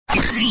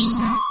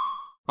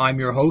I'm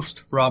your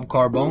host, Rob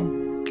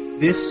Carbone.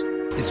 This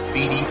is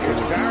BD4.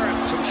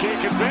 Darren, some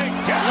shaking big,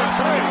 gets a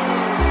three.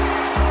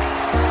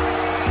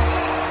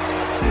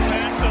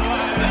 Fans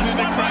alive in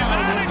the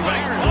crowd was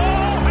Byron.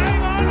 Oh, hang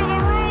on to the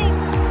roof.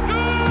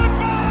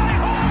 Goodbye.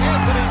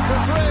 Anthony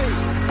for three.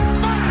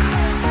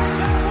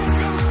 That one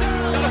goes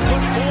down. Gotta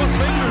put four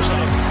fingers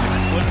up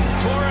when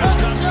Torres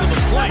comes to the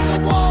plate. The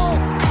wall.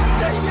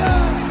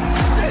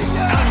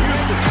 Out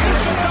here, the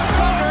comes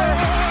over.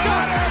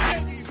 Got it.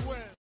 Yankees win.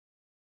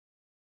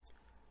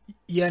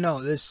 Yeah,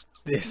 no, this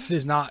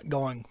is not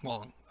going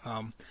long.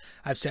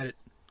 I've said it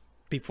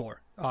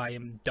before. I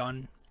am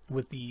done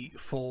with the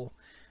full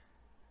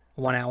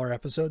 1 hour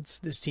episodes.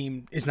 This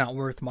team is not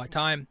worth my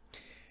time.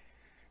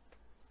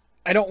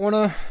 I don't want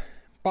to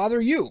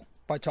bother you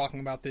by talking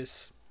about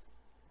this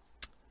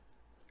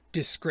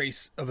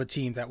disgrace of a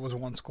team that was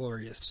once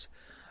glorious.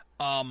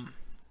 The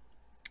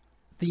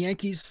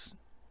Yankees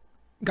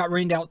got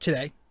rained out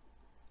today.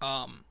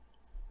 I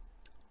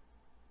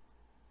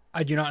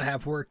do not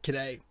have work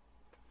today.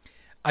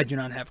 I do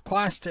not have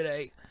class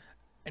today.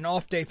 An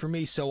off day for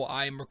me, so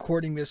I am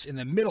recording this in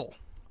the middle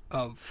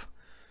of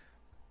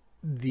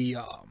the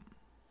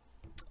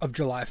of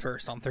July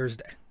 1st on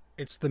Thursday.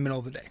 It's the middle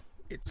of the day.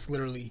 It's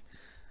literally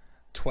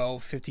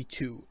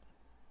 12:52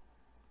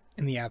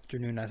 in the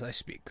afternoon as I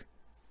speak.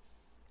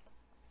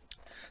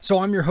 So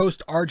I'm your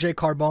host, RJ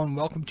Carbone.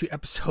 Welcome to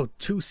episode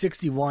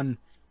 261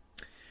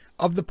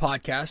 of the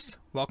podcast.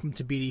 Welcome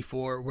to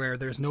BD4, where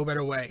there's no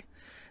better way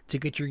to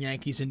get your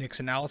Yankees and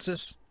Knicks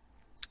analysis.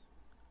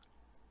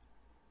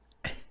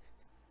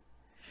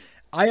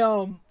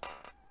 I'm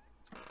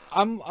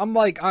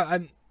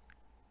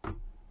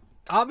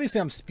obviously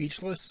I'm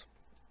speechless,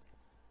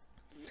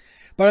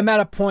 but I'm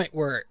at a point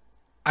where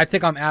I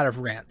think I'm out of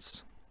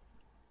rants.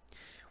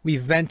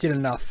 We've vented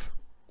enough.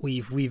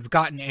 We've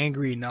gotten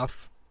angry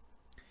enough.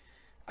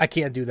 I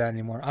can't do that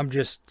anymore.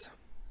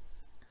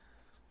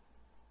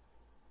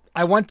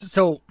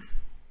 So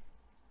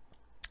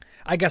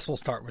I guess we'll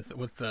start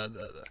with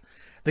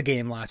the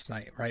game last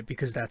night, right?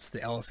 Because that's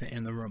the elephant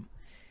in the room.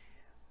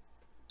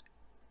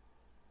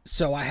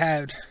 So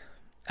I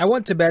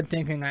went to bed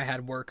thinking I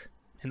had work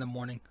in the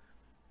morning.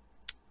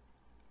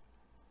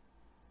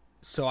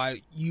 So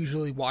I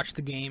usually watch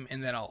the game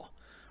and then I'll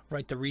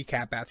write the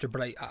recap after.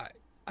 But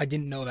I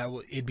didn't know that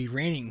it'd be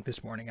raining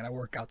this morning and I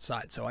work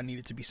outside. So I need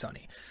it to be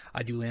sunny.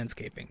 I do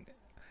landscaping.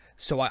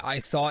 So I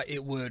thought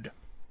it would.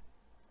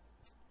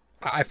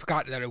 I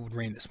forgot that it would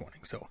rain this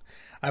morning. So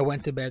I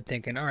went to bed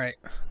thinking, all right,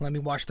 let me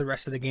watch the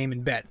rest of the game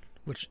in bed.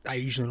 Which I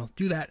usually don't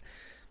do that.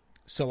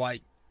 So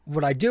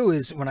what I do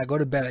is when I go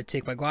to bed, I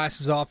take my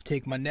glasses off,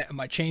 take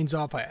my chains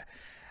off, I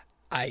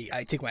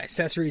take my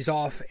accessories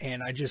off,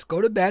 and I just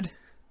go to bed.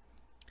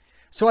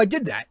 So I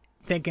did that,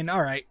 thinking,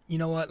 all right, you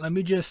know what, let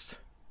me just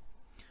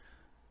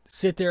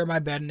sit there in my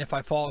bed, and if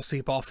I fall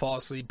asleep, I'll fall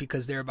asleep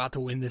because they're about to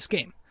win this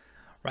game.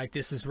 Right?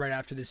 This is right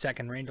after the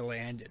second rain delay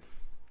ended.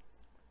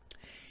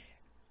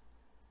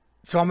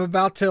 So I'm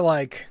about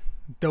to,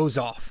 doze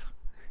off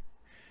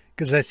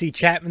because I see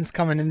Chapman's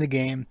coming in the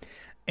game,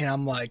 and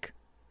I'm like,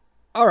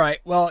 all right,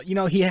 well,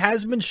 he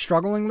has been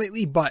struggling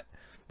lately, but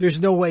there's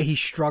no way he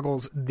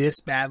struggles this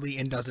badly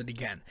and does it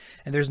again.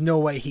 And there's no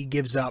way he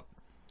gives away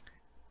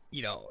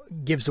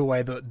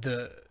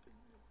the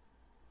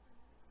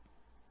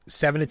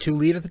 7-2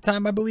 lead at the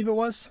time, I believe it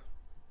was.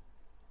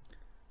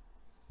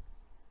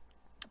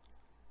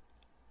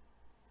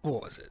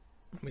 What was it?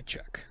 Let me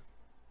check.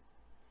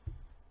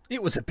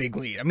 It was a big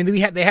lead. I mean,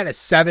 they had a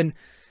 7.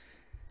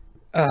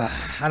 I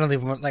don't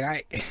even want,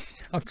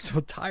 I'm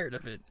so tired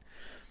of it.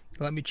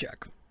 Let me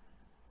check.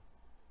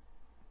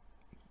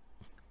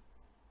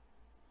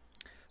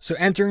 So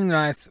entering the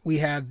ninth, we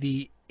have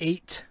the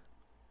 8-4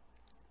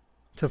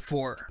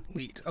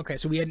 lead. Okay,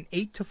 so we had an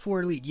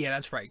 8-4 lead. Yeah,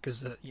 that's right.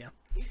 Because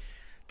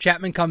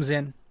Chapman comes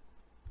in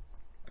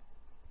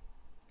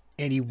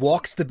and he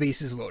walks the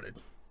bases loaded.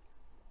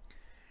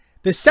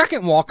 The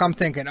second walk, I'm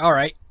thinking, all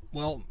right,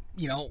 well,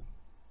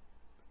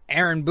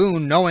 Aaron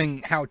Boone,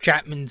 knowing how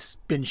Chapman's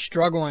been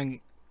struggling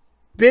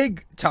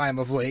big time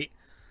of late,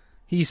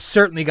 he's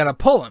certainly going to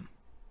pull him,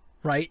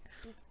 right?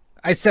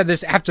 I said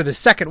this after the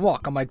second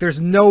walk. I'm like, there's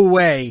no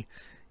way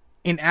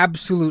in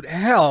absolute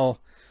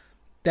hell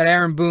that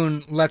Aaron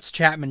Boone lets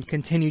Chapman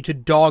continue to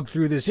dog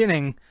through this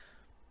inning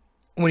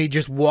when he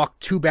just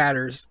walked 2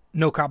 batters,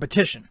 no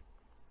competition.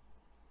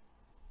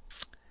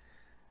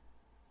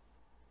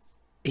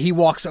 He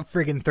walks a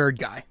friggin' third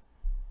guy.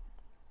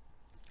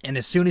 And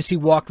as soon as he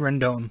walked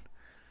Rendon,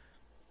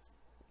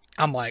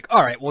 I'm like,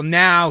 all right, well,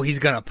 now he's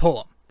going to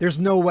pull him. There's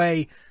no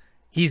way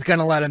he's going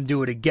to let him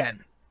do it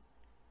again.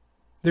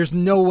 There's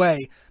no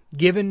way,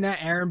 given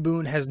that Aaron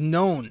Boone has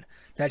known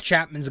that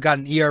Chapman's got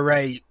an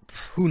ERA,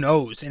 who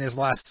knows, in his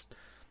last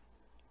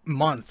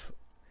month.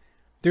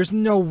 There's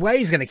no way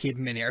he's going to keep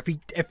him in here.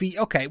 If he,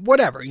 okay,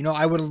 whatever.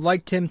 I would have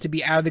liked him to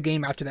be out of the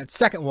game after that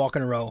second walk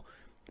in a row.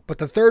 But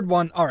the third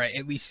one, all right,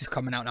 at least he's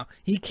coming out now.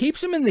 He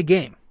keeps him in the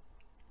game.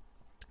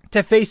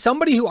 To face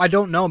somebody who I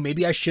don't know,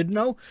 maybe I should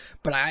know,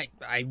 but I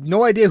have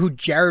no idea who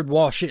Jared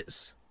Walsh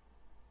is.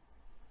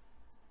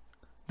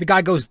 The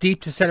guy goes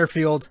deep to center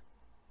field.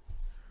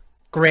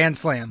 Grand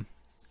slam.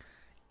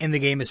 And the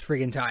game is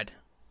friggin' tied.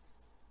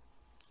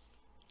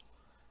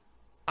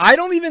 I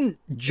don't even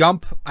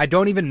jump. I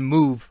don't even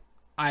move.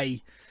 You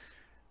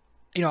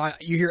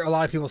hear a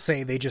lot of people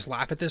say they just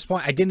laugh at this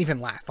point. I didn't even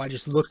laugh. I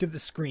just looked at the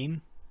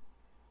screen.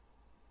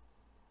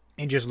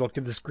 And just looked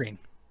at the screen.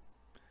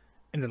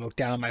 And then looked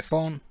down on my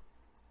phone.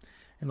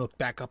 And looked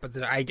back up at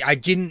the... I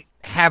didn't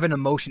have an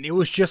emotion. It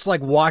was just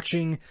like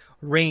watching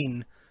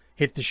rain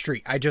hit the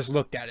street. I just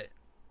looked at it.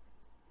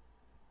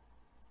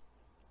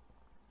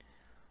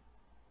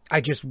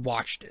 I just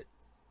watched it.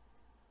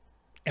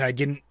 And I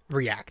didn't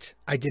react.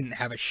 I didn't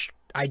have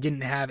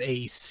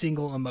a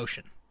single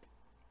emotion.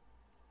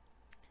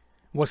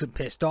 Wasn't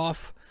pissed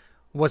off.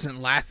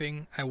 Wasn't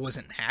laughing. I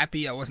wasn't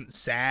happy. I wasn't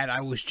sad. I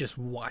was just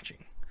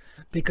watching.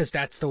 Because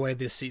that's the way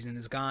this season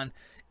has gone.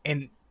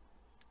 And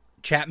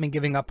Chapman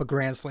giving up a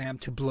grand slam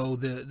to blow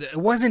it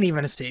wasn't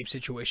even a save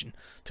situation.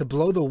 To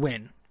blow the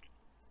win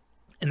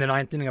in the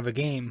ninth inning of a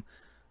game.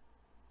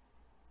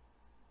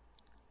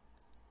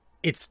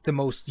 It's the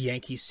most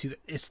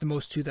it's the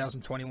most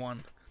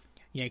 2021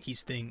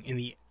 Yankees thing in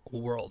the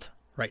world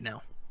right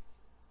now.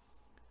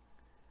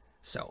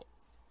 So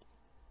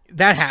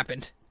that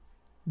happened.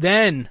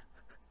 Then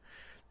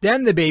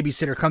the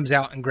babysitter comes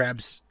out and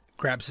grabs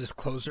his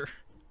closer.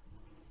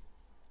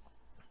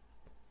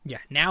 Yeah,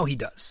 now he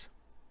does.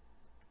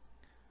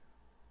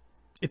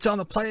 It's on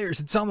the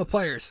players. It's on the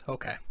players.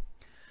 Okay.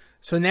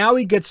 So now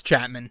he gets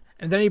Chapman,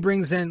 and then he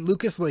brings in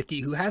Lucas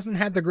Luetge, who hasn't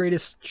had the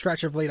greatest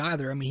stretch of late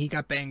either. I mean, he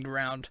got banged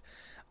around.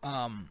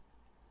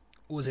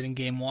 Was it in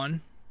game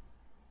 1?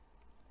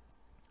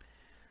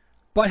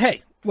 But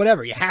hey,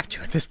 whatever. You have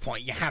to at this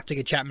point. You have to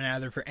get Chapman out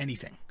of there for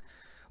anything.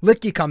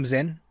 Luetge comes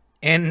in,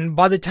 and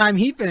by the time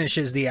he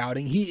finishes the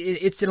outing,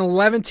 it's an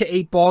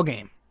 11-8 ball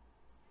game.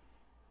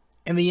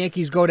 And the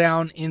Yankees go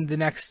down in the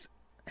next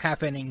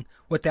half inning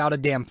without a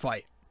damn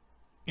fight.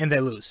 And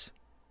they lose.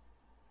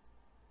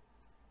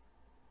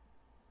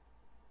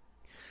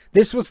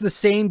 This was the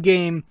same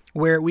game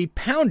where we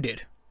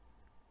pounded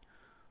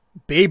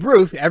Babe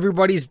Ruth.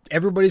 Everybody's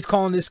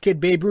calling this kid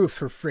Babe Ruth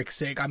for frick's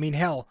sake. I mean,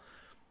 hell,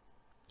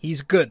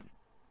 he's good,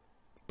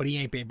 but he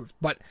ain't Babe Ruth.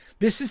 But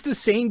this is the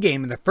same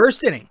game in the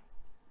first inning.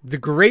 The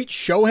great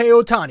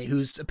Shohei Ohtani,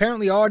 who's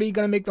apparently already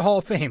going to make the Hall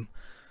of Fame.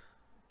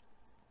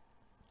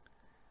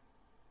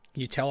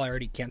 Can you tell I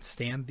already can't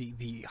stand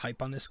the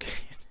hype on this kid?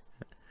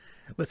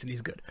 Listen,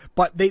 he's good.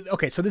 But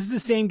so this is the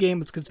same game,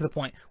 let's get to the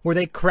point, where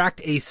they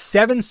cracked a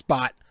 7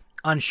 spot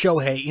on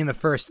Shohei in the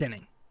first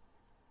inning.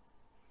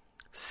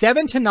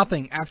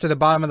 7-0 after the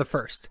bottom of the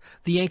first.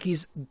 The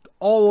Yankees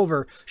all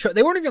over.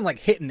 They weren't even like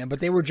hitting him, but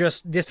they were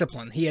just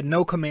disciplined. He had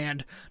no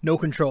command, no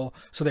control,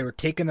 so they were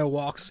taking their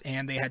walks,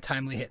 and they had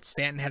timely hits.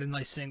 Stanton had a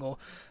nice single.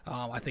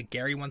 I think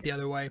Gary went the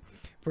other way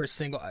for a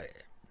single.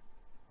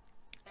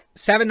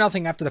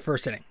 7-0 after the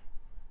first inning.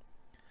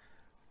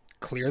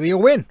 Clearly a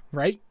win,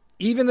 right?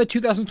 Even the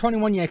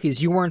 2021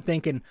 Yankees, you weren't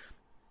thinking,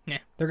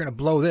 they're going to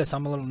blow this.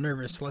 I'm a little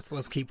nervous.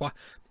 Let's keep watching.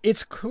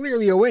 It's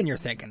clearly a win, you're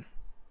thinking.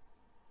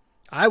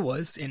 I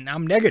was, and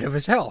I'm negative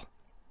as hell.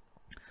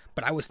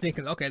 But I was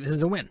thinking, okay, this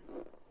is a win.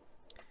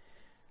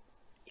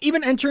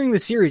 Even entering the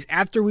series,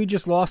 after we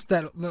just lost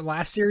the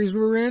last series we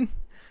were in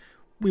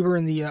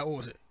the, what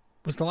was it?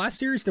 Was the last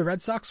series the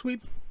Red Sox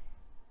sweep?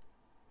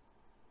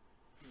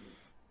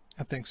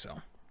 I think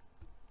so.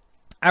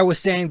 I was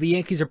saying the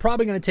Yankees are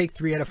probably going to take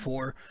 3 out of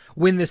 4,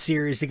 win the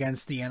series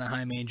against the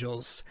Anaheim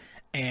Angels,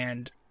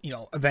 and,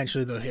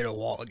 eventually they'll hit a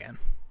wall again.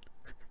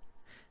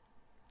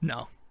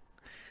 No.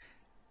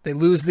 They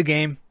lose the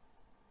game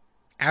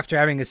after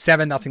having a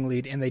 7-0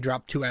 lead, and they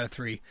drop 2 out of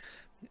 3.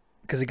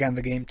 Because, again,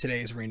 the game today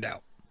is rained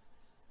out.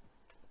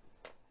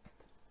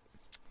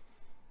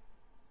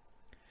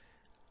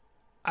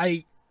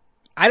 I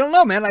don't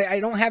know, man. I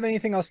don't have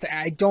anything else to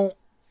add.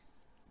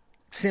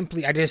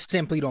 I just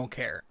simply don't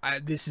care.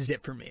 This is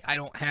it for me.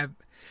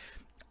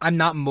 I'm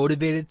not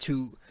motivated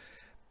to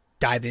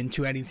dive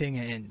into anything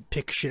and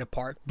pick shit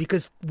apart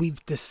because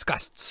we've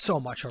discussed so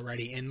much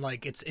already. And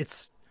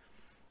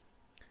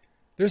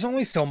there's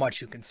only so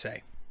much you can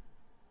say.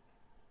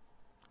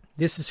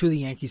 This is who the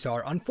Yankees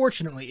are.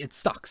 Unfortunately, it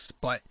sucks,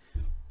 but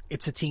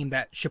it's a team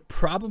that should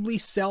probably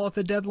sell at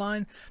the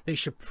deadline. They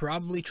should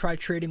probably try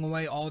trading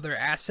away all their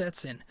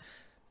assets and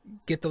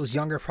get those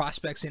younger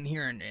prospects in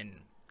here and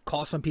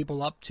call some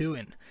people up too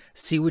and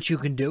see what you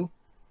can do.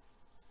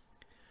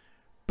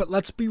 But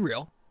let's be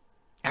real.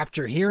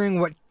 After hearing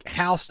what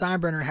Hal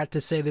Steinbrenner had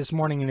to say this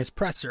morning in his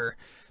presser,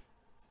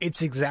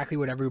 it's exactly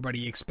what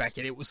everybody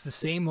expected. It was the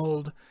same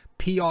old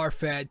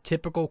PR-fed,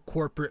 typical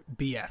corporate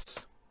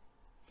BS.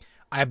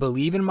 I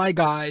believe in my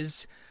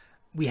guys.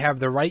 We have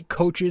the right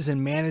coaches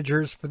and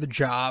managers for the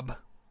job.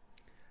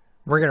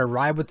 We're going to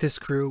ride with this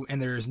crew,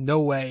 and there is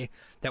no way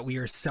that we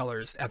are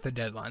sellers at the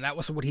deadline. That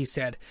was what he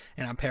said,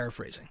 and I'm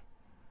paraphrasing.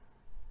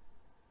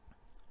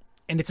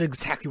 And it's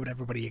exactly what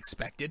everybody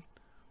expected.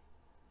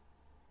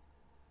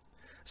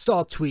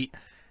 Saw a tweet.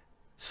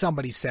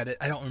 Somebody said it.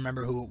 I don't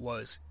remember who it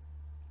was.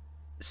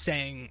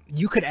 Saying,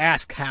 you could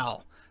ask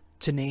Hal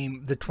to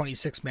name the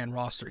 26-man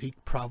roster, he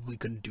probably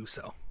couldn't do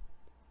so.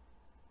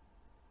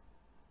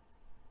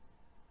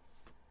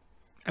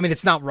 I mean,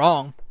 it's not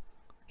wrong.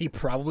 He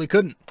probably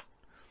couldn't.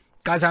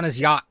 Guy's on his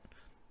yacht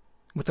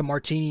with a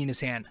martini in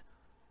his hand.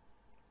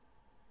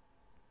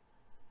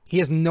 He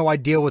has no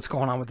idea what's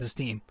going on with his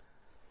team.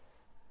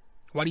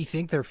 Why do you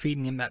think they're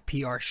feeding him that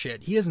PR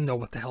shit? He doesn't know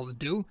what the hell to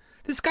do.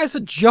 This guy's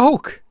a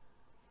joke.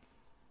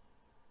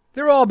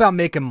 They're all about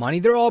making money.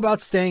 They're all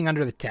about staying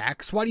under the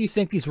tax. Why do you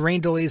think these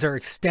rain delays are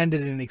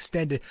extended and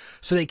extended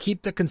so they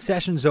keep the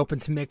concessions open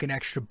to make an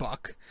extra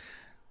buck?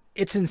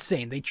 It's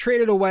insane. They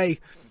traded away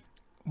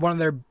one of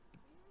their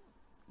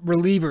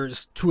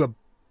relievers to a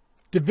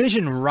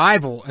division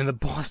rival in the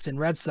Boston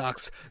Red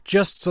Sox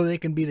just so they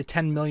can be the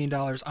 $10 million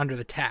under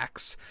the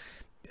tax.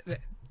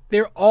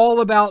 They're all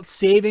about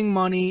saving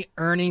money,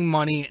 earning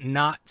money,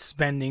 not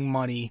spending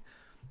money.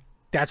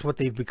 That's what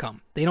they've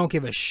become. They don't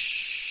give a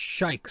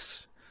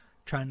shikes,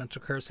 trying not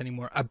to curse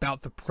anymore,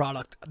 about the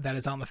product that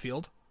is on the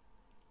field.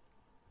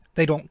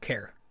 They don't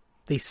care.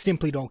 They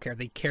simply don't care.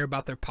 They care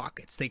about their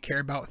pockets. They care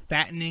about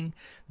fattening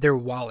their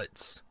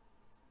wallets.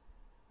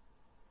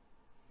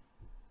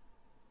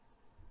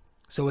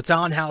 So it's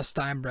on Hal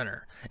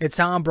Steinbrenner. It's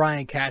on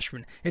Brian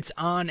Cashman. It's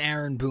on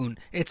Aaron Boone.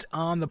 It's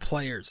on the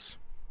players.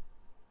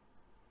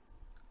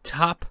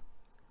 Top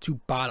to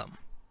bottom.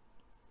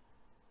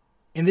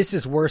 And this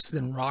is worse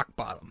than rock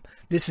bottom.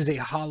 This is a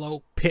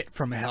hollow pit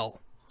from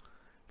hell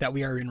that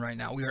we are in right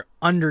now. We are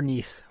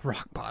underneath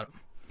rock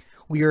bottom.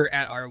 We are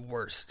at our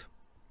worst.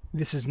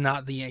 This is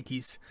not the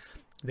Yankees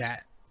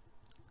that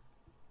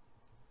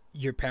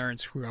your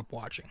parents grew up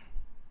watching.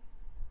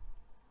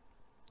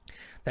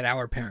 That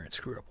our parents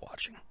grew up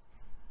watching.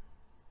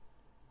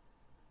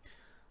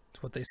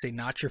 It's what they say,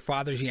 not your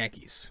father's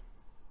Yankees.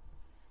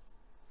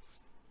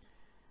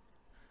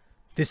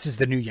 This is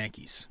the new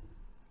Yankees.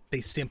 They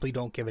simply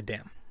don't give a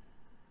damn.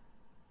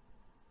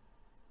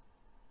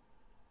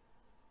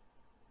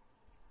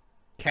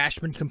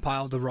 Cashman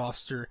compiled a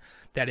roster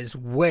that is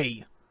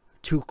way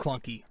too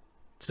clunky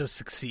to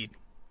succeed,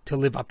 to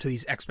live up to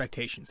these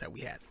expectations that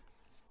we had.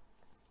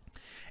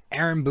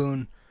 Aaron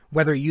Boone,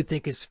 whether you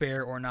think it's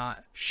fair or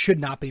not, should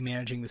not be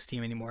managing this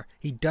team anymore.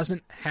 He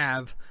doesn't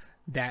have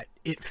that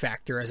it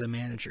factor as a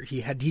manager.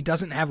 He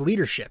doesn't have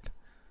leadership.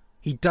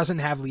 He doesn't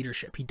have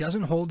leadership. He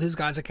doesn't hold his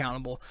guys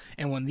accountable.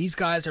 And when these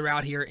guys are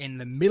out here in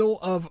the middle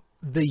of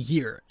the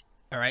year,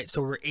 all right,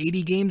 so we're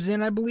 80 games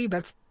in, I believe.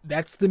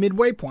 That's the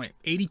midway point.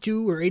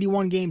 82 or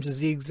 81 games is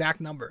the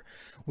exact number.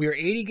 We are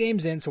 80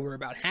 games in, so we're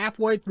about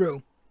halfway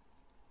through.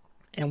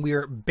 And we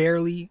are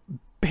barely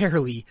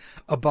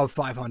above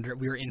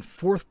 500. We are in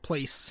fourth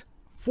place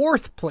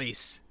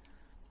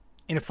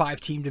in a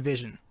 5-team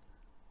division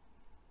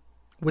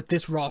with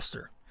this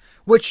roster,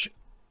 which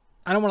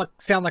I don't want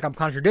to sound like I'm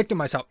contradicting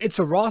myself. It's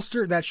a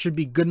roster that should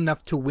be good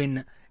enough to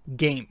win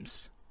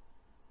games.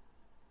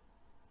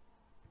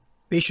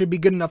 They should be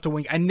good enough to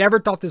win. I never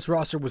thought this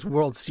roster was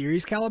World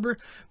Series caliber,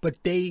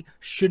 but they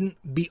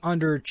shouldn't be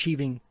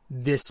underachieving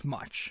this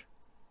much.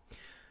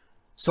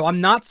 So I'm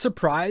not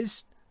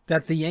surprised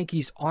that the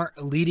Yankees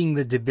aren't leading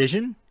the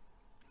division,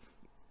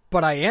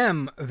 but I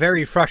am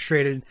very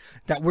frustrated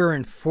that we're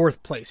in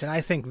fourth place, and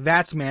I think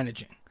that's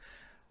managing.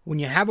 When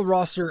you have a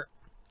roster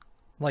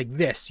like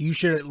this, you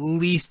should at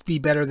least be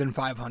better than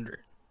 500.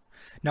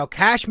 Now,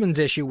 Cashman's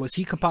issue was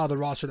he compiled a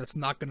roster that's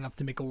not good enough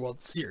to make a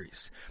World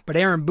Series. But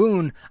Aaron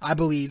Boone, I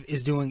believe,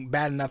 is doing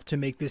bad enough to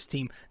make this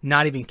team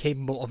not even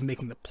capable of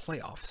making the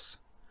playoffs.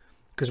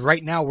 Because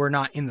right now, we're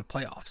not in the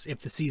playoffs. If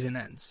the season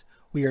ends,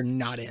 we are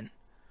not in.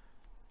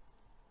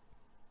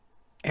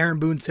 Aaron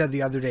Boone said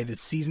the other day the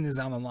season is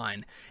on the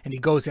line, and he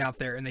goes out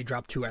there and they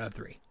drop 2 out of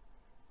 3.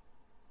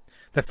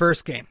 The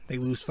first game, they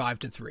lose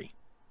 5-3.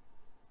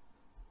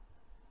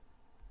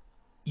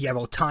 You have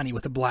Ohtani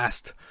with a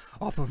blast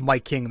off of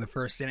Mike King in the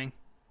first inning.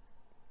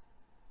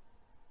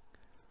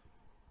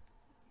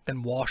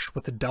 Then Walsh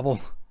with a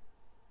double.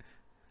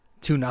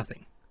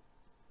 2-0.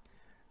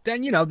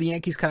 Then, the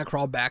Yankees kind of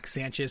crawl back.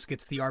 Sanchez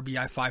gets the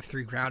RBI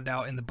 5-3 ground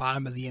out in the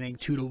bottom of the inning,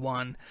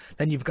 2-1.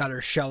 Then you've got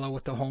Urshela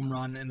with the home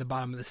run in the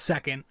bottom of the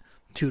second,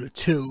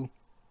 2-2.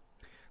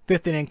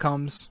 Fifth inning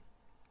comes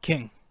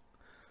King.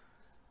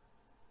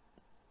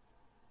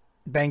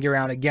 Banged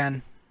around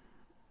again.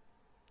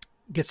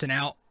 Gets an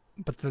out.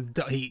 But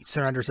he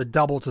surrenders a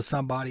double to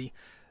somebody.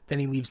 Then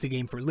he leaves the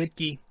game for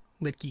Litke.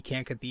 Litke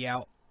can't get the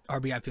out.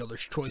 RBI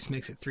fielder's choice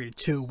makes it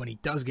 3-2 when he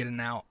does get an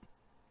out.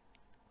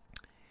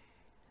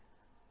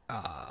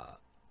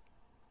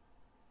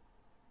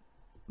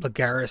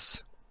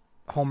 Lagares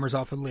homers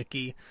off of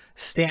Litke.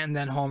 Stanton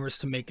then homers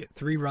to make it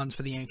 3 runs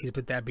for the Yankees,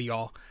 but that'd be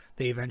all.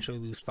 They eventually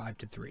lose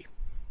 5-3.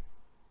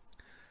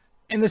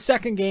 In the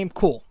second game,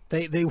 cool.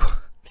 They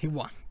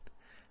won.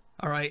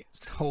 All right,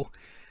 so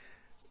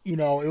it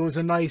was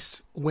a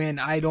nice win.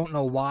 I don't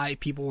know why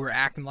people were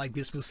acting like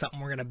this was something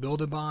we're going to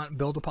build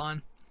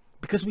upon,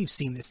 because we've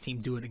seen this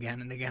team do it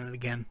again and again and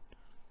again.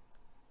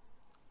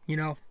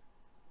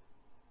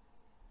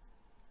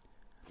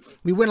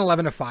 We win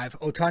 11-5.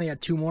 Ohtani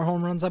had 2 more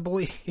home runs, I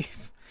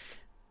believe.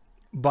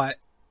 But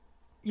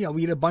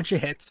we had a bunch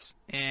of hits,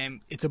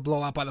 and it's a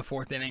blowout by the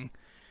fourth inning.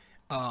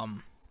 I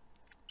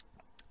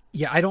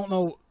don't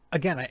know.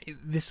 Again,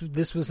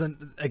 this was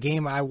a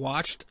game I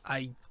watched.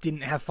 I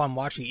didn't have fun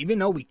watching, even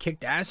though we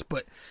kicked ass.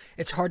 But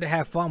it's hard to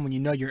have fun when you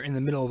know you're in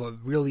the middle of a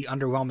really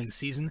underwhelming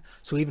season.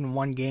 So even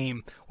one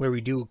game where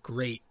we do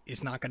great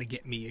is not going to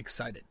get me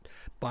excited.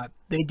 But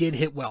they did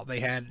hit well.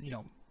 They had,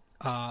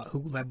 who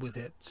led with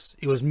hits?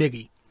 It was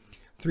Miggy.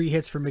 3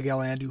 hits for Miguel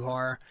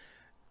Andujar.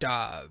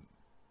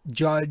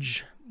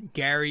 Judge,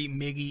 Gary,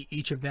 Miggy,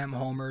 each of them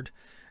homered.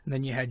 And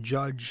then you had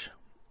Judge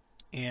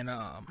and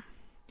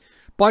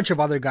bunch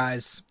of other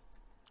guys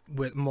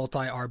with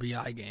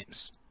multi-RBI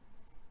games.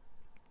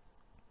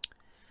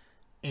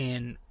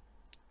 And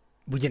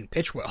we didn't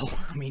pitch well.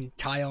 I mean,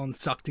 Tyone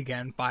sucked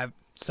again,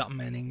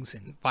 5-something innings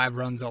and 5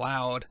 runs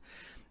allowed.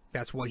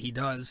 That's what he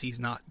does. He's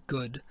not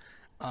good.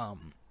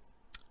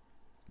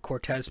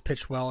 Cortez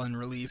pitched well in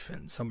relief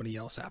and somebody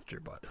else after,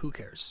 but who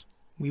cares?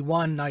 We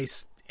won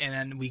nice, and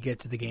then we get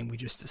to the game we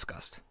just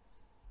discussed.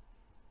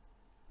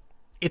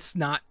 It's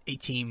not a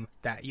team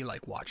that you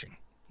like watching.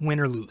 Win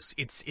or lose.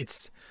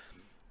 It's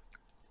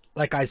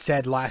like I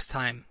said last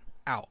time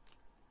out.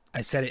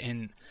 I said it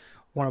in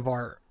one of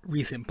our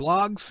recent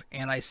blogs,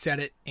 and I said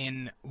it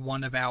in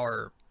one of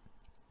our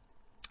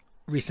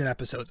recent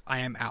episodes. I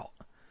am out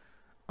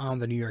on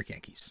the New York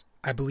Yankees.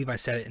 I believe I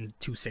said it in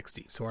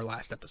 260, so our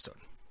last episode.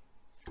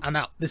 I'm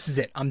out. This is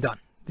it. I'm done.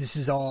 This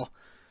is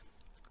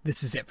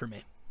it for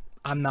me.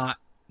 I'm not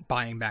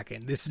buying back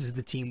in. This is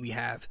the team we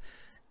have,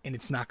 and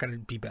it's not going to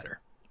be better.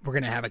 We're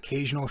going to have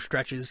occasional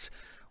stretches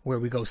where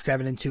we go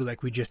 7-2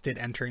 like we just did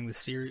entering the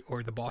series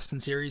or the Boston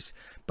series,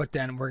 but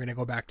then we're going to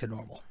go back to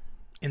normal.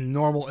 And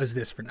normal is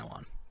this from now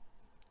on.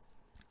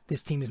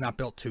 This team is not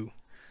built to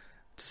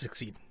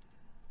succeed.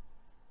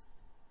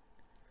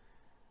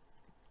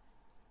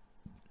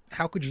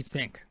 How could you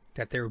think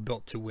that they were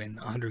built to win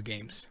 100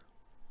 games?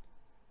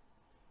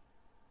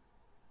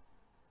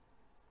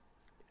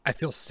 I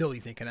feel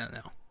silly thinking that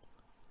now.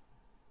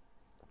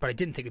 But I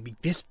didn't think it'd be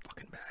this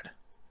fucking bad.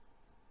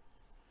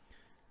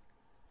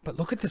 But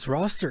look at this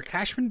roster.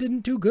 Cashman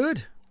didn't do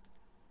good.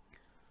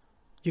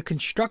 You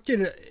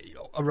constructed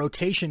a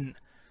rotation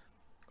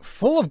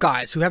full of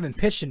guys who haven't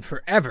pitched in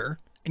forever,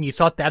 and you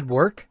thought that'd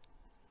work.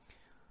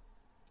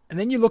 And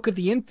then you look at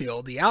the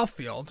infield, the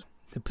outfield,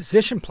 the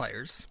position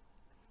players.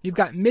 You've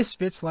got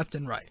misfits left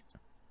and right.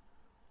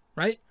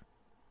 Right?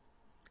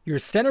 Your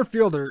center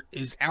fielder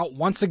is out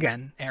once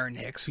again, Aaron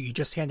Hicks, who you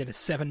just handed a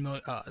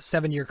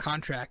 7-year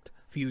contract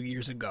a few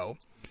years ago.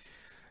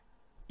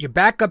 Your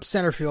backup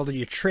center fielder,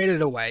 you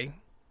traded away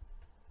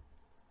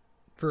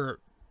for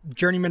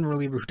journeyman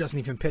reliever who doesn't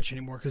even pitch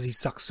anymore because he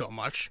sucks so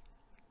much.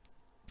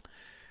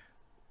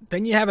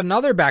 Then you have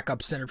another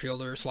backup center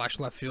fielder /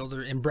 left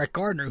fielder in Brett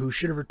Gardner, who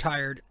should have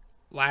retired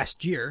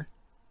last year.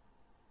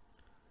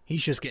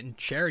 He's just getting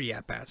charity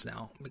at-bats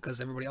now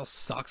because everybody else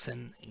sucks,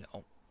 and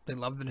they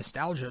love the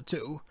nostalgia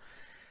too.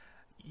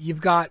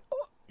 You've got,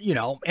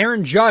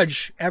 Aaron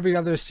Judge every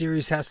other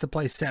series has to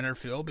play center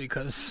field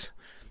because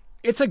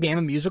it's a game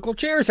of musical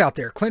chairs out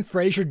there. Clint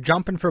Frazier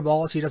jumping for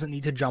balls he doesn't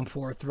need to jump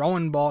for,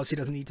 throwing balls he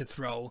doesn't need to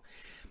throw.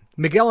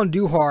 Miguel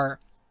Andujar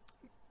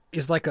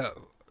is like a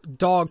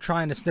dog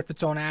trying to sniff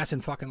its own ass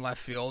in fucking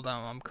left field.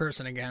 I'm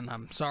cursing again.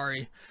 I'm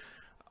sorry.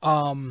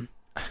 You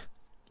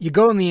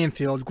go in the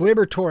infield.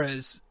 Gleyber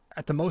Torres,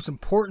 at the most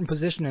important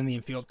position in the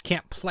infield,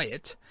 can't play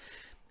it.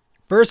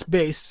 First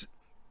base,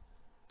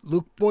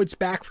 Luke Voigt's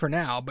back for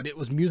now, but it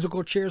was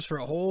musical chairs for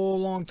a whole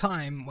long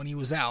time when he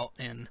was out,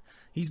 and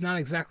he's not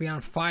exactly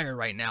on fire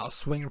right now,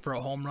 swinging for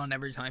a home run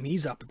every time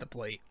he's up at the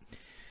plate.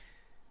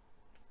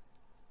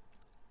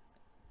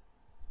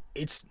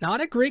 It's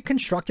not a great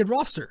constructed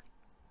roster.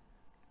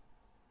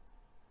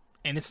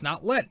 And it's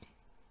not led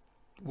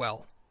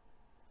well.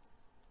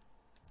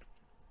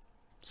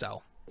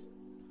 So,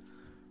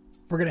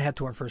 we're going to head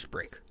to our first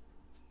break.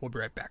 We'll be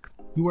right back.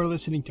 You are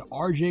listening to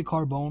RJ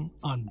Carbone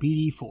on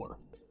BD4.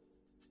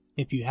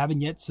 If you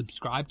haven't yet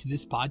subscribed to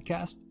this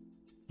podcast,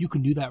 you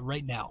can do that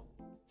right now.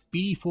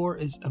 BD4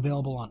 is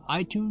available on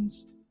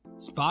iTunes,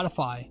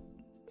 Spotify,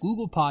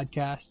 Google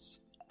Podcasts,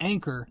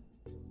 Anchor,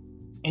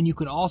 and you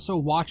can also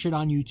watch it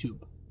on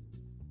YouTube.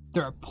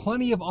 There are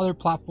plenty of other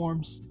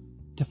platforms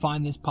to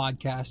find this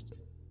podcast.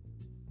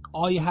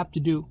 All you have to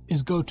do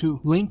is go to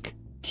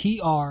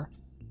linktr.ee/RJ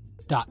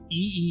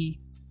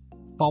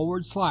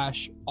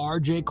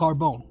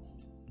Carbone,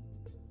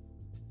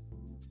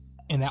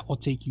 and that will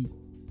take you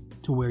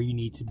to where you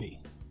need to be.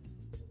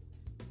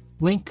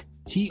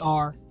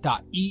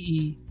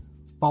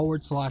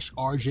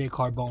 linktr.ee/RJ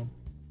Carbone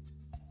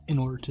in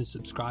order to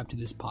subscribe to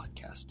this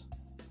podcast.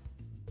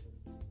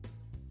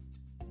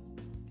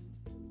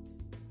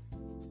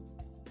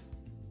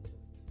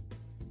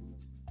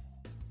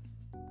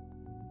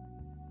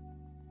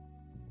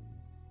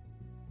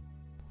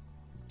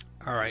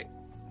 All right.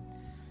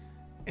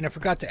 And I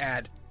forgot to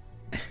add,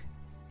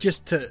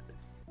 just to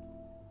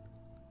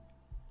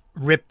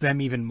rip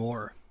them even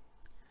more,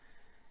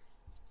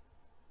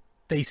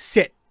 they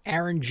sit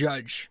Aaron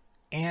Judge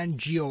and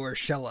Gio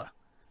Urshela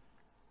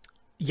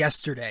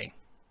yesterday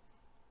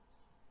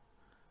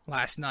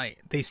last night.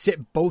 They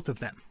sit both of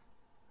them.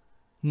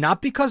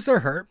 Not because they're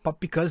hurt, but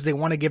because they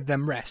want to give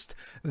them rest.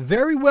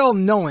 Very well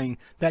knowing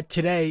that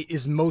today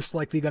is most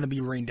likely going to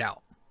be rained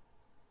out.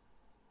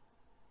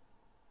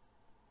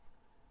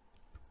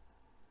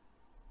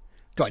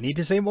 Do I need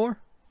to say more?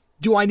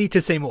 Do I need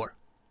to say more?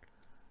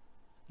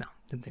 No,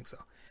 didn't think so.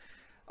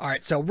 All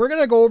right, so we're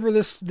going to go over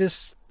this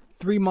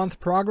 3-month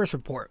progress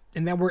report,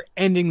 and then we're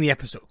ending the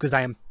episode because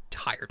I am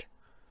tired.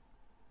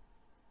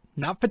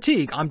 Not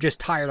fatigue, I'm just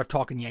tired of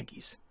talking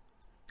Yankees.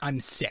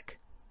 I'm sick.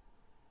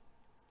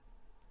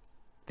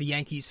 The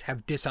Yankees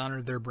have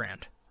dishonored their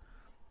brand.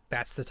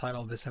 That's the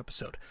title of this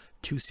episode,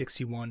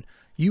 261.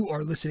 You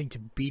are listening to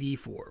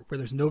BD4, where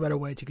there's no better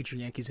way to get your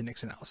Yankees and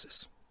Knicks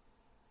analysis.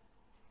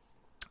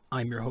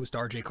 I'm your host,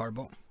 RJ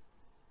Carbone.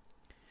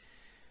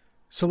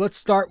 So let's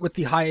start with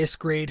the highest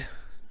grade,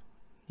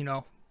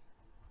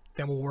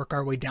 then we'll work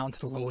our way down to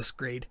the lowest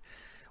grade.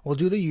 We'll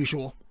do the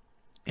usual.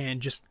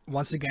 And just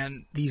once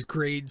again, these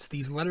grades,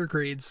 these letter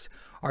grades,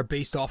 are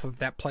based off of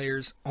that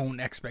player's own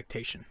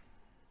expectation.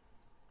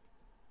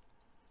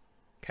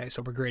 Okay,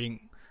 so we're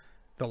grading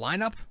the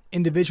lineup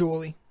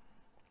individually,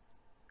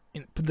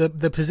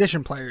 the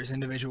position players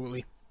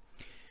individually.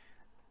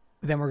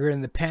 Then we're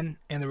grading the pen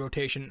and the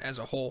rotation as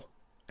a whole,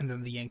 and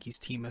then the Yankees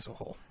team as a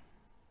whole.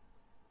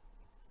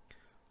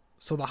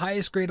 So the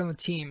highest grade on the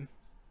team,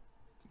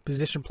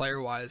 position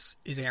player-wise,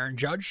 is Aaron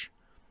Judge,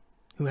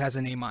 who has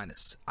an A-.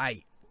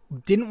 I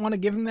didn't want to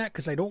give him that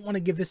because I don't want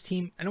to give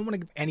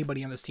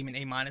anybody on this team an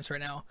A- right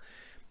now.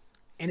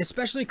 And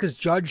especially because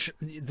Judge,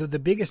 the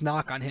biggest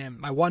knock on him,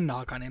 my one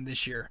knock on him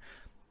this year,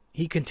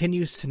 he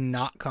continues to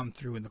not come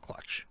through in the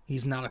clutch.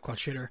 He's not a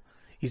clutch hitter.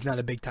 He's not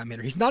a big-time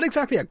hitter. He's not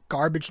exactly a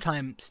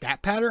garbage-time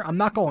stat patter. I'm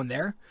not going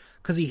there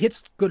because he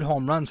hits good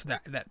home runs for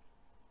that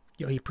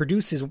he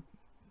produces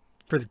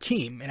for the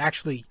team and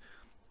actually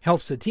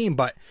helps the team,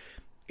 but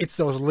it's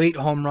those late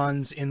home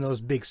runs in those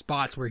big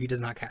spots where he does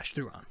not cash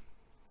through on.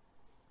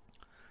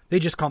 They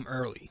just come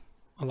early,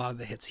 a lot of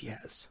the hits he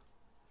has.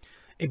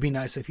 It'd be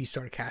nice if he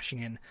started cashing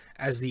in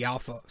as the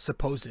alpha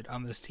supposed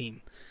on this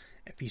team,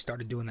 if he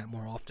started doing that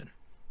more often.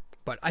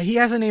 But he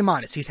has an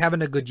A-. He's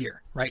having a good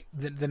year, right?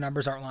 The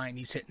numbers aren't lying.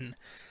 He's hitting.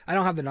 I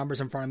don't have the numbers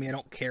in front of me. I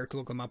don't care to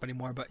look them up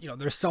anymore. But,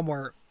 they're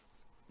somewhere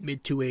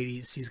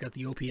mid-280s. He's got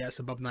the OPS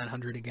above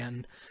 900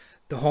 again.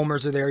 The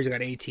homers are there. He's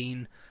got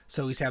 18.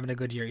 So he's having a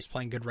good year. He's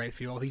playing good right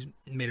field. He's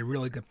made a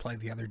really good play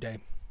the other day.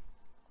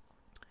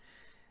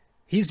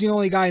 He's the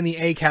only guy in the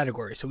A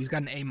category, so he's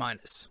got an A-.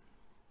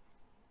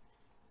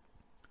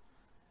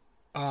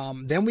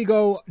 Then we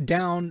go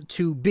down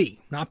to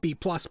B. Not B+,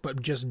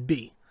 but just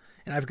B.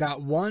 And I've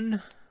got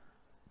 1,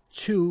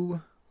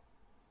 2,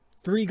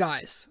 3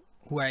 guys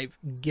who I've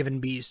given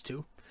B's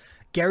to.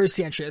 Gary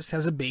Sanchez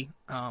has a B.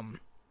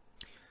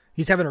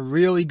 He's having a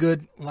really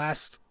good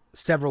last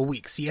several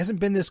weeks. He hasn't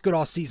been this good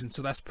all season,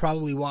 so that's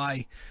probably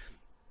why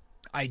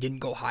I didn't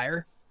go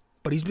higher.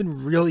 But he's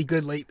been really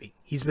good lately.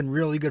 He's been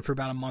really good for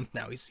about a month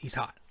now. He's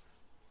hot.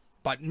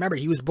 But remember,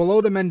 he was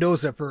below the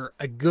Mendoza for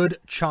a good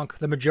chunk,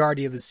 the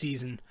majority of the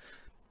season.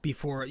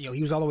 Before,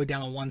 he was all the way down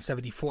to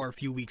 174 a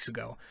few weeks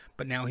ago.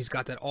 But now he's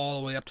got that all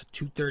the way up to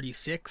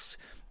 236.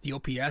 The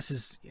OPS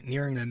is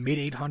nearing the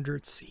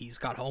mid-800s. He's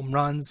got home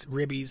runs,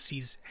 ribbies.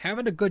 He's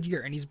having a good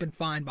year, and he's been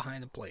fine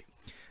behind the plate.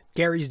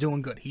 Gary's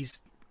doing good.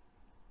 He's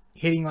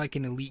hitting like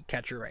an elite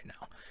catcher right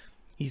now.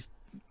 He's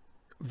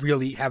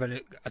really having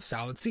a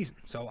solid season.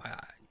 So,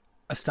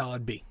 a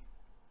solid B.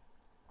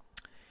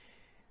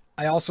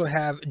 I also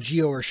have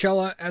Gio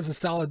Urshela as a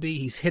solid B.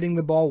 He's hitting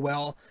the ball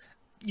well.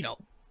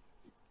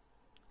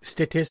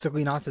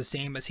 Statistically not the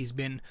same as he's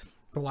been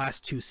the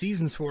last 2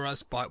 seasons for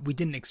us, but we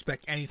didn't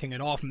expect anything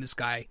at all from this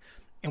guy,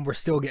 and we're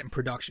still getting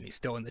production. He's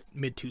still in the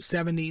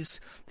mid-270s.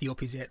 The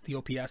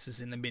OPS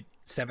is in the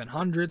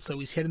mid-700s, so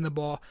he's hitting the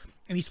ball,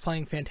 and he's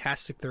playing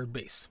fantastic third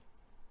base.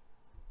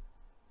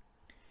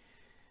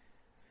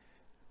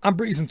 I'm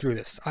breezing through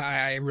this.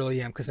 I really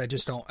am, because I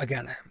just don't,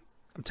 again,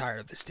 I'm tired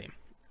of this team.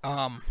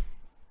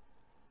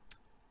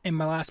 In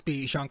my last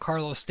B,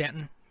 Giancarlo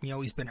Stanton.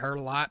 He's been hurt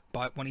a lot,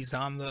 but when he's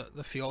on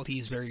the field,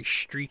 he's very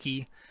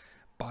streaky.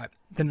 But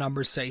the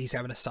numbers say he's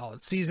having a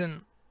solid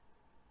season.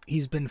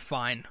 He's been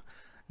fine.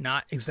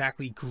 Not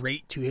exactly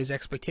great to his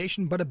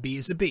expectation, but a B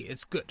is a B.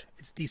 It's good.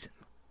 It's decent.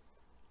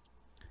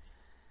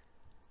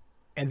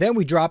 And then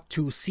we drop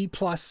to C+.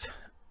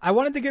 I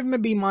wanted to give him a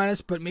B-,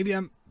 but maybe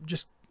I'm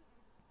just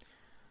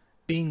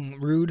being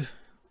rude.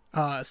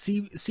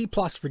 C+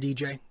 for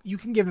DJ. You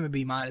can give him a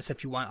B-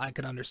 if you want. I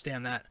could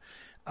understand that.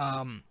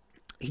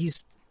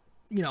 He's,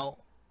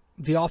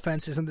 the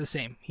offense isn't the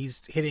same.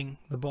 He's hitting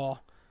the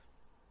ball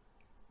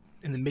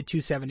in the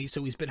mid-270s,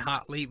 so he's been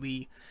hot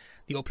lately.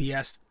 The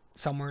OPS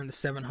somewhere in the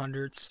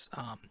 700s.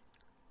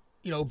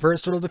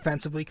 Versatile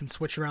defensively, can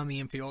switch around the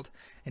infield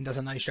and does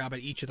a nice job at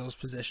each of those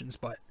positions,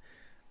 but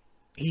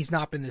he's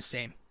not been the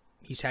same.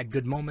 He's had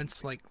good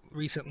moments like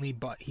recently,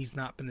 but he's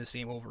not been the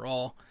same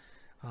overall.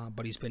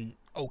 But he's been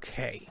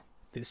okay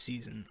this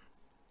season.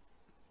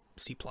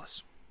 C+.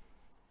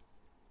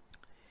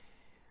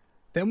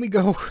 Then we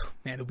go,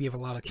 man, we have a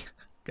lot of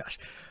Gosh.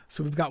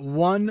 So we've got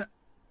 1,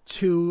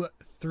 2,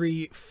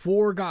 3,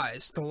 4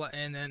 guys.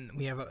 And then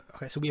we have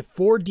so we have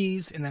 4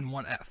 Ds and then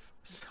 1 F.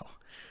 So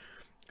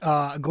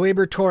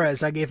Gleyber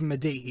Torres, I gave him a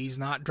D. He's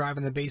not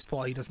driving the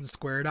baseball. He doesn't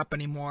square it up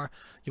anymore.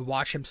 You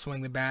watch him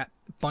swing the bat.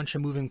 Bunch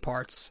of moving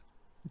parts.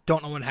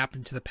 Don't know what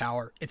happened to the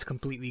power. It's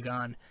completely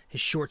gone.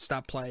 His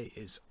shortstop play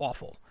is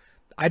awful.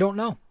 I don't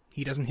know.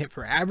 He doesn't hit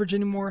for average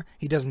anymore.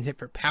 He doesn't hit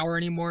for power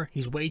anymore.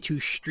 He's way too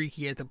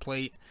streaky at the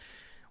plate.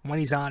 When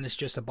he's on, it's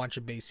just a bunch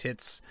of base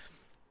hits.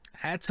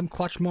 Had some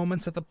clutch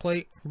moments at the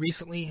plate.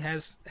 Recently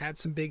has had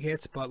some big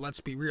hits, but let's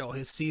be real.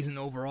 His season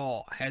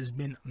overall has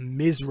been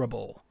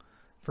miserable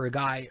for a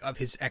guy of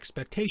his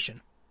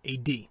expectation. A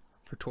D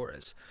for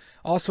Torres.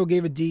 Also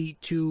gave a D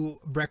to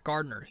Brett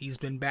Gardner. He's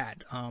been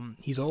bad.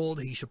 He's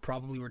old. He should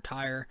probably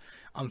retire.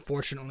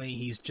 Unfortunately,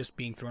 he's just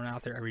being thrown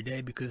out there every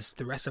day because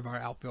the rest of our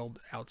outfield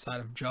outside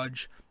of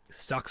Judge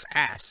sucks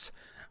ass.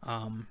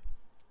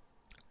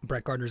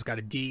 Brett Gardner's got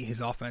a D.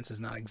 His offense is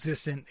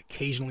non-existent.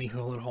 Occasionally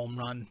he'll hit a home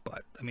run,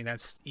 but I mean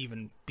that's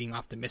even being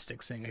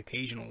optimistic saying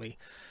occasionally.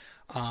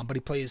 But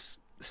he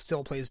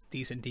still plays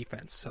decent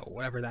defense, so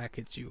whatever that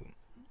gets you.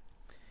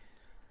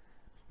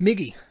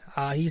 Miggy,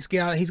 he's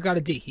got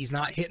a D. He's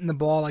not hitting the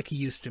ball like he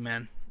used to,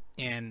 man.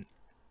 And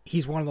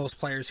he's one of those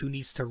players who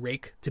needs to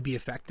rake to be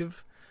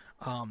effective.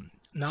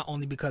 Not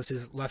only because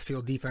his left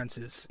field defense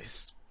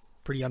is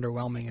pretty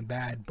underwhelming and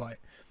bad, but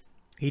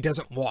he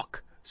doesn't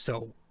walk.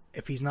 So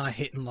if he's not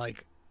hitting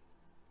like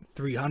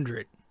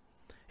 300,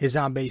 his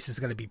on base is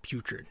going to be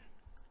putrid.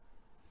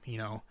 You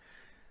know,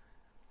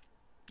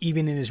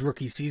 even in his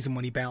rookie season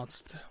when he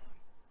batted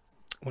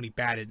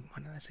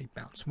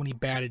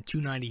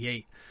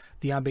 298,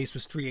 the on base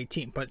was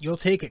 318. But you'll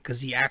take it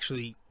because he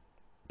actually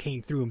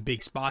came through in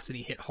big spots and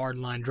he hit hard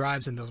line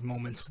drives in those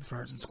moments with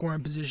runners in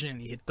scoring position,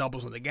 and he hit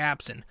doubles in the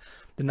gaps, and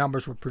the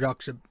numbers were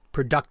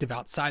productive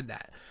outside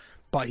that.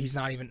 But he's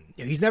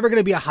never going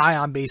to be a high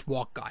on base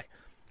walk guy.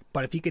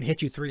 But if he can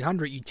hit you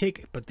 300, you take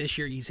it. But this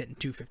year he's hitting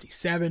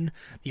 257.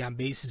 The on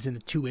base is in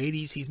the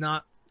 280s. He's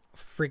not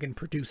friggin'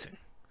 producing.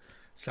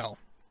 So,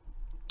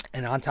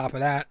 and on top of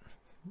that,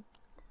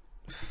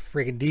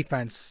 friggin'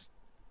 defense,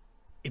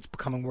 it's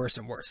becoming worse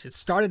and worse. It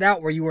started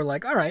out where you were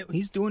like, all right,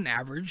 he's doing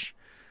average.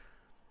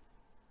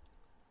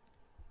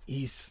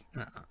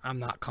 I'm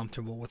not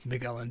comfortable with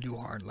Miguel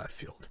Andujar in left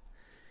field.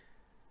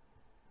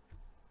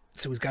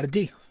 So he's got a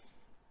D.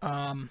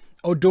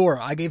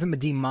 Odor, I gave him a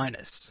D-.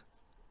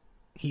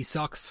 He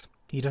sucks.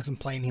 He doesn't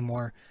play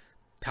anymore.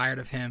 Tired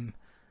of him.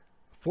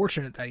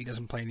 Fortunate that he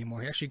doesn't play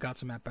anymore. He actually got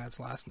some at-bats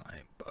last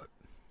night.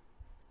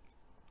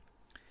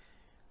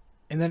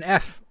 And then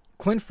F.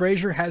 Clint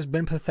Frazier has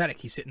been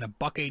pathetic. He's hitting a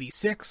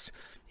 $186.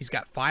 He's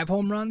got 5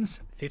 home runs,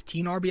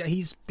 15 RBI.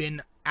 He's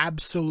been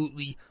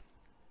absolutely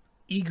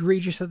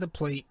egregious at the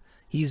plate.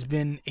 He's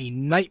been a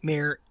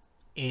nightmare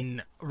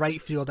in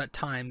right field at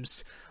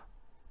times.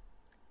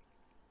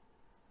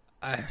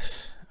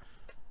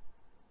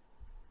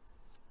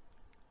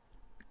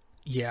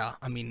 Yeah,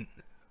 I mean,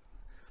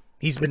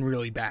 he's been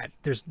really bad.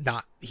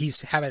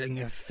 He's having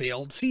a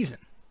failed season.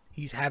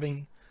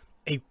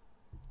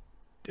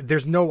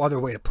 There's no other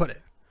way to put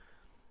it.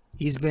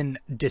 He's been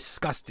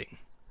disgusting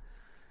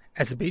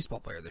as a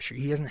baseball player this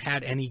year. He hasn't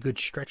had any good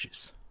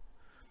stretches.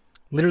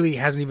 Literally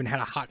hasn't even had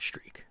a hot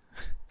streak.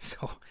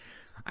 So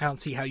I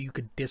don't see how you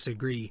could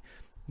disagree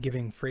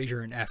giving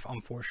Frazier an F,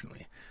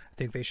 unfortunately. I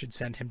think they should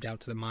send him down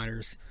to the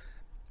minors.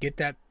 Get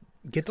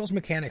those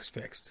mechanics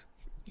fixed.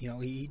 You know,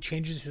 he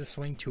changes his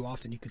swing too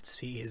often. You could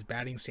see his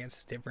batting stance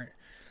is different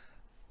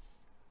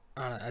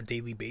on a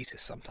daily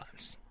basis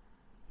sometimes.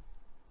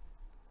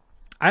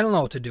 I don't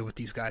know what to do with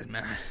these guys,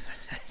 man.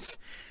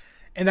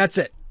 And that's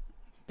it.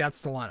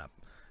 That's the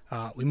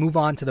lineup. We move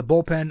on to the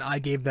bullpen. I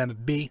gave them a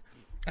B.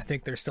 I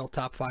think they're still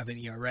top 5 in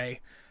ERA.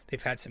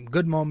 They've had some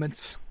good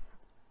moments,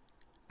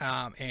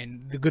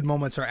 and the good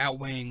moments are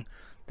outweighing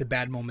the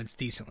bad moments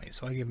decently.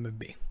 So I give them a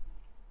B.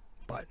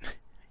 But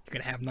you're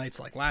going to have nights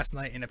like last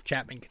night, and if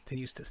Chapman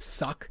continues to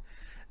suck,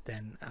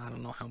 then I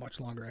don't know how much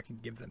longer I can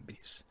give them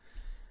Bs.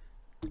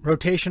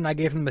 Rotation, I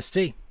gave them a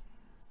C.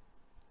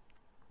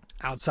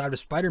 Outside of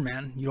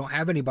Spider-Man, you don't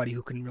have anybody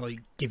who can really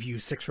give you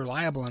 6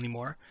 reliable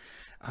anymore.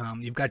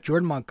 You've got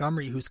Jordan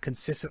Montgomery, who's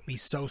consistently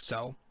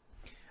so-so.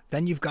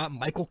 Then you've got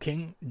Michael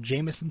King,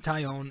 Jameson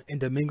Taillon, and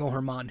Domingo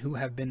Germán, who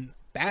have been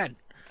bad.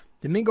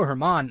 Domingo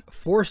Germán,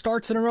 4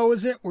 starts in a row,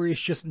 is it? Where he's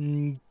just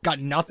got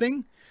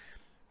nothing?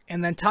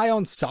 And then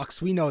Taillon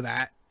sucks, we know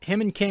that. Him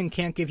and King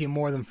can't give you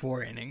more than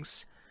 4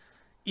 innings.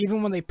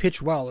 Even when they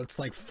pitch well, it's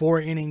like 4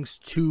 innings,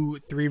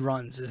 2-3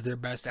 runs is their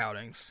best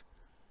outings.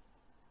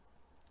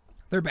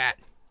 They're bad.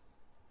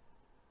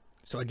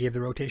 So I gave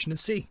the rotation a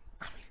C.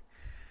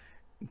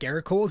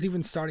 Garrett Cole's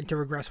even starting to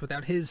regress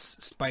without his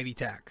Spidey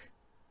tack.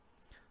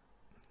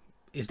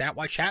 Is that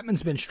why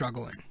Chapman's been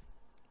struggling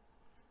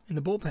in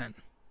the bullpen?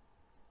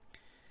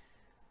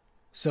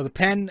 So the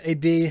pen, a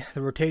B,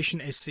 the rotation,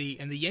 a C,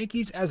 and the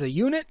Yankees as a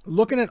unit,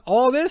 looking at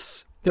all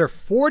this, they're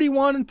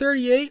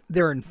 41-38.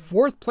 They're in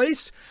 4th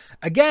place.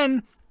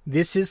 Again,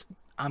 this is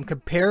I'm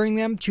comparing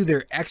them to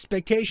their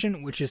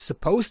expectation, which is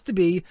supposed to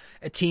be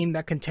a team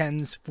that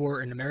contends for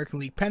an American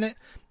League pennant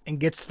and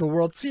gets to the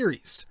World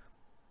Series.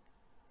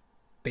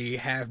 They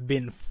have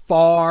been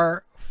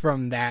far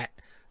from that,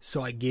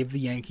 so I give the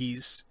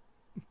Yankees,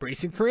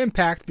 bracing for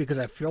impact because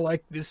I feel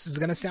like this is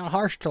going to sound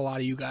harsh to a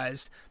lot of you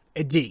guys,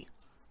 a D.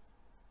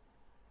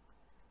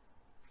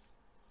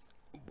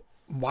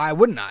 Why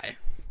wouldn't I?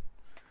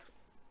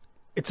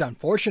 It's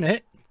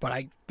unfortunate, but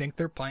I think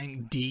they're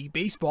playing D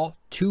baseball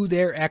to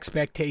their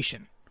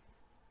expectation.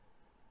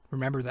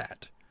 Remember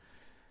that.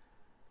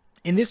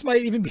 And this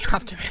might even be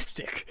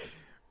optimistic.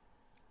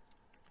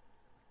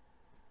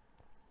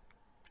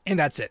 And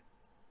that's it.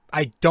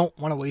 I don't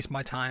want to waste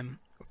my time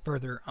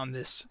further on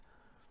this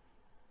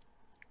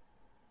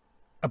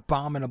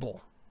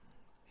abominable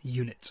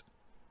unit.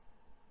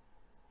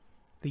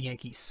 The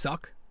Yankees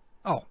suck.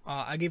 Oh,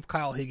 I gave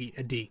Kyle Higgy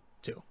a D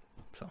too.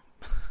 So,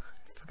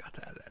 forgot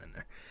to add that in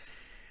there.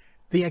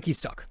 The Yankees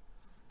suck.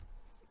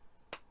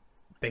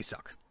 They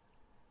suck.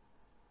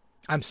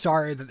 I'm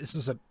sorry that this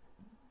was a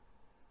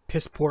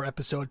piss poor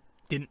episode.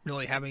 Didn't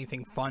really have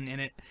anything fun in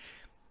it.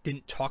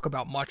 Didn't talk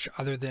about much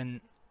other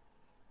than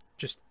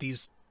just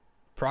these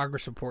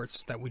progress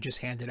reports that we just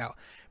handed out.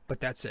 But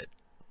that's it.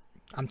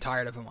 I'm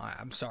tired of them.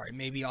 I'm sorry.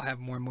 Maybe I'll have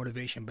more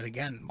motivation. But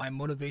again, my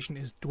motivation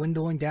is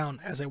dwindling down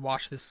as I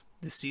watch this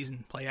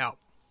season play out.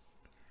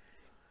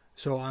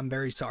 So I'm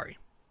very sorry.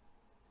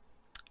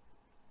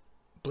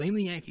 Blame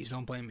the Yankees.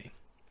 Don't blame me.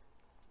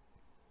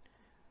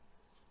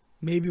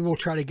 Maybe we'll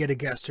try to get a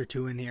guest or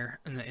two in here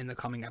in the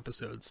coming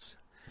episodes.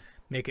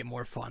 Make it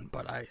more fun.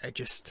 But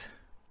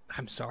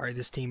I'm sorry.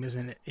 This team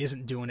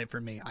isn't doing it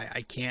for me.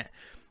 I can't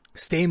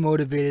stay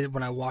motivated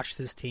when I watch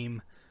this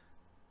team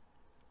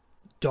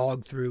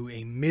dog through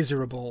a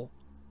miserable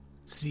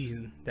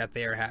season that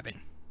they are having.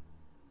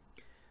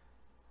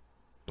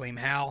 Blame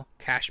Hal,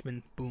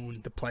 Cashman, Boone,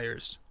 the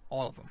players,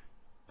 all of them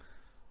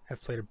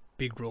have played a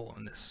big role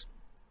in this.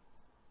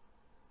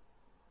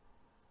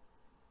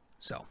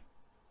 So,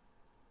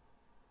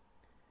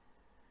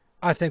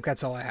 I think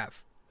that's all I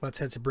have. Let's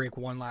head to break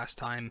one last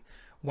time.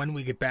 When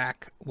we get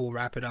back, we'll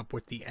wrap it up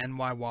with the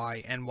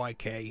NYY,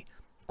 NYK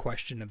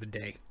question of the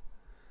day.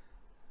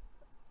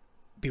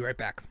 Be right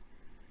back.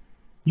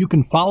 You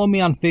can follow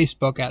me on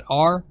Facebook at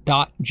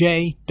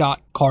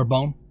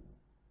r.j.carbone.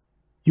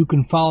 You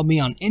can follow me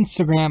on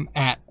Instagram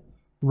at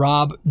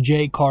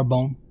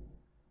robjcarbone.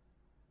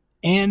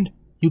 And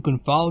you can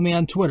follow me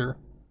on Twitter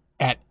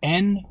at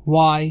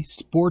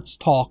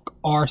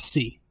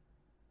nysportstalkrc.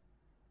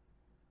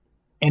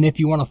 And if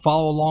you want to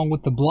follow along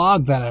with the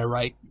blog that I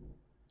write,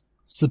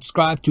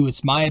 subscribe to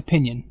It's My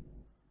Opinion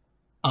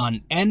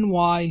on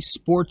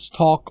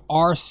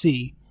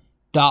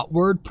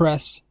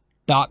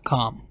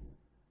nysportstalkrc.wordpress.com.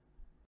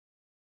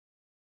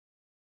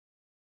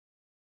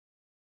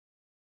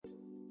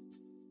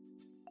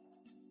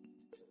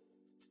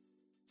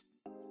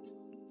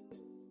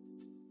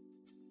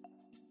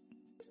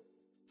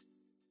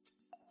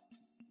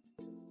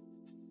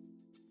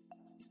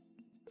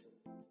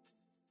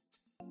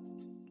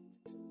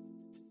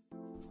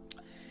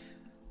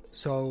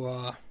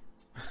 So,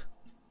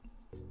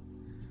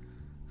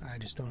 I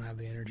just don't have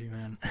the energy,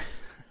 man.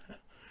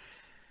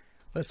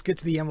 Let's get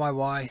to the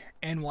NYY,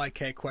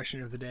 NYK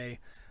question of the day.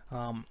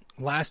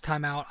 Last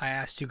time out, I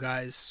asked you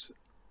guys,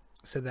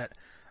 said that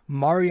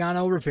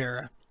Mariano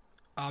Rivera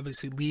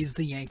obviously leads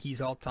the Yankees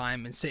all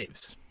time in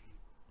saves.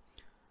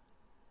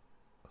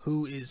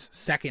 Who is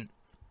second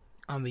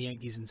on the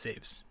Yankees in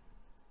saves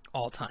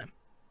all time?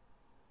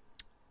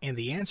 And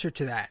the answer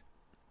to that,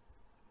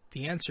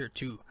 the answer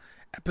to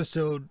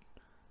episode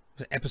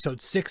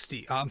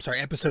 260's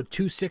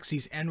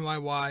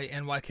NYY,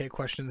 NYK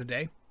question of the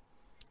day,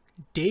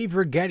 Dave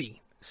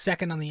Righetti,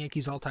 second on the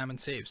Yankees all-time in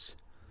saves.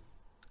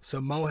 So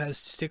Mo has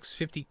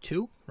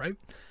 652, right?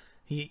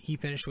 He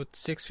finished with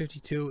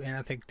 652, and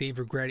I think Dave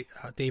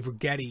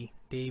Righetti,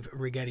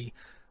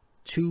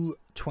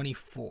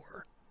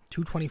 224.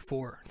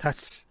 224.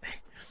 That's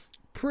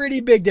pretty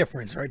big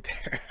difference right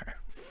there.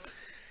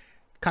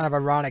 Kind of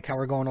ironic how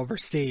we're going over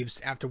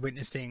saves after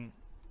witnessing,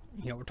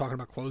 we're talking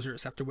about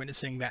closers after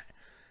witnessing that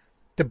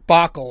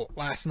debacle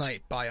last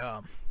night by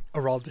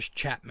Aroldis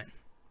Chapman.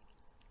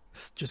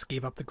 Just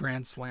gave up the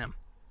grand slam.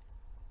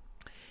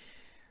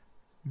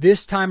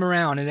 This time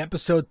around in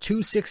episode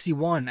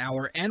 261,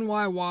 our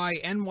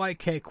NYY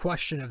NYK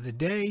question of the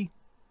day,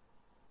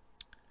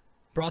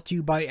 brought to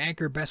you by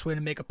Anchor, best way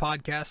to make a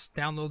podcast.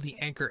 Download the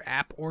Anchor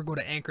app or go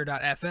to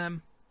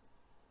anchor.fm.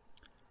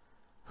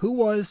 Who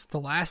was the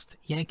last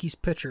Yankees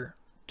pitcher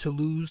to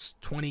lose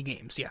 20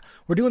 games? Yeah,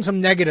 we're doing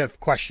some negative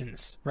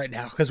questions right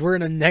now because we're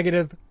in a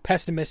negative,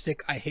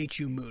 pessimistic, I hate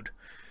you mood.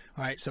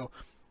 All right, so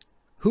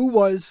who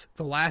was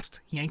the last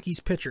Yankees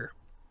pitcher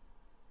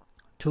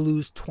to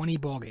lose 20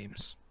 ball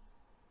games?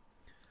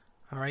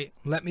 All right,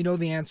 let me know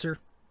the answer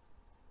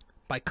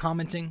by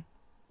commenting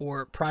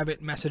or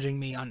private messaging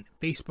me on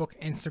Facebook,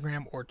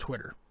 Instagram, or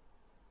Twitter.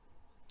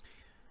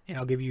 and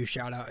I'll give you a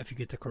shout out if you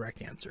get the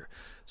correct answer.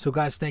 So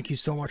guys, thank you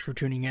so much for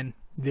tuning in.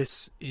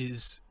 This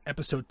is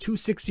episode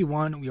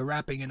 261. We are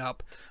wrapping it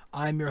up.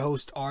 I'm your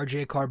host,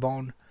 RJ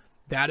Carbone.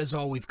 That is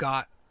all we've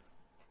got.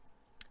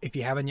 If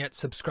you haven't yet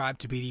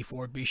subscribed to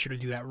BD4, be sure to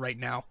do that right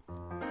now.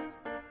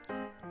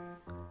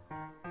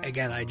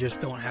 Again, I just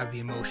don't have the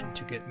emotion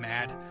to get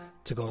mad,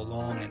 to go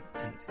along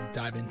and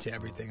dive into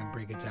everything and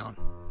break it down.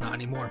 Not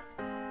anymore.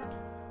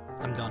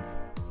 I'm done.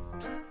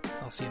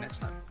 I'll see you next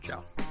time.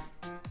 Ciao.